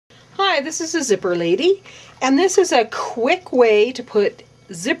Hi, this is a Zipper Lady, and this is a quick way to put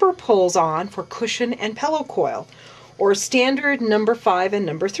zipper pulls on for cushion and pillow coil, or standard number 5 and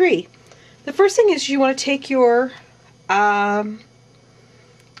number 3. The first thing is you want to take your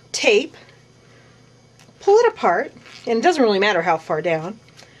tape, pull it apart, and it doesn't really matter how far down,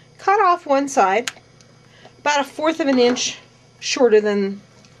 cut off one side, about 1/4 of an inch shorter than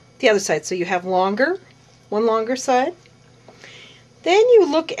the other side, so you have one longer side. Then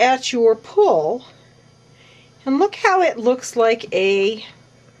you look at your pull, and look how it looks like a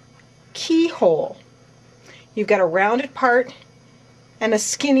keyhole. You've got a rounded part and a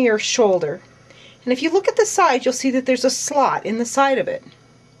skinnier shoulder. And if you look at the side, you'll see that there's a slot in the side of it.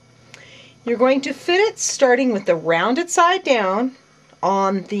 You're going to fit it starting with the rounded side down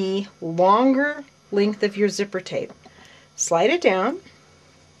on the longer length of your zipper tape. Slide it down,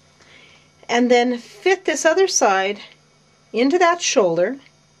 and then fit this other side into that shoulder,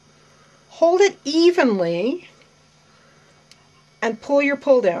 hold it evenly, and pull your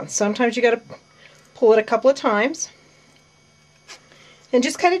pull down. Sometimes you got to pull it a couple of times, and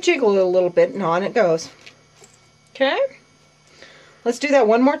just kind of jiggle it a little bit, and on it goes. Okay? Let's do that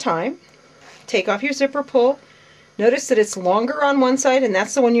one more time. Take off your zipper pull. Notice that it's longer on one side, and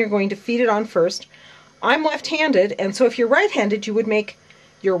that's the one you're going to feed it on first. I'm left-handed, and so if you're right-handed, you would make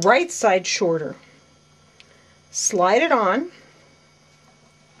your right side shorter. Slide it on,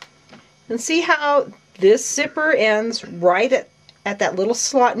 and see how this zipper ends right at that little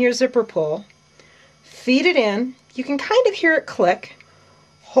slot in your zipper pull. Feed it in. You can kind of hear it click.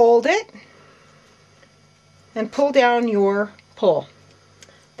 Hold it and pull down your pull.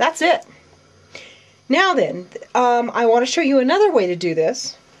 That's it. Now then, I want to show you another way to do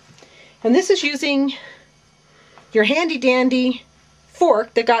this, and this is using your handy dandy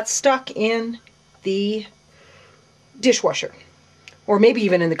fork that got stuck in the dishwasher, or maybe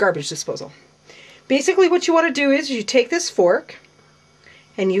even in the garbage disposal. Basically what you want to do is you take this fork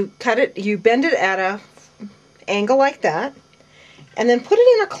and you cut it, you bend it at a angle like that, and then put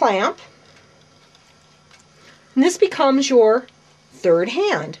it in a clamp, and this becomes your third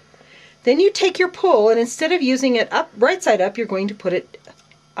hand. Then you take your pull, and instead of using it up right side up, you're going to put it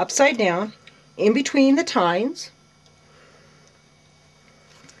upside down in between the tines,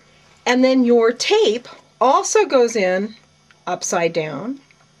 and then your tape also goes in upside down,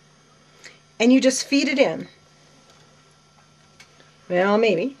 and you just feed it in. Well,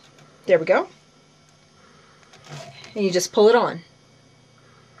 maybe. There we go. And you just pull it on.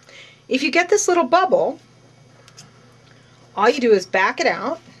 If you get this little bubble, all you do is back it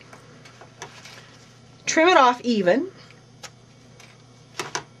out, trim it off even,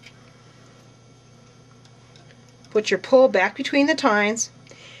 put your pull back between the tines.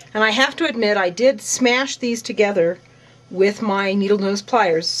 And I have to admit, I did smash these together with my needle nose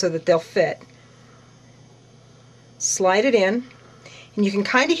pliers so that they'll fit. Slide it in, and you can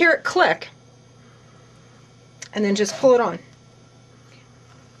kind of hear it click, and then just pull it on.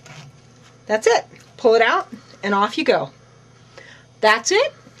 That's it. Pull it out, and off you go. That's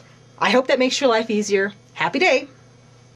it. I hope that makes your life easier. Happy day.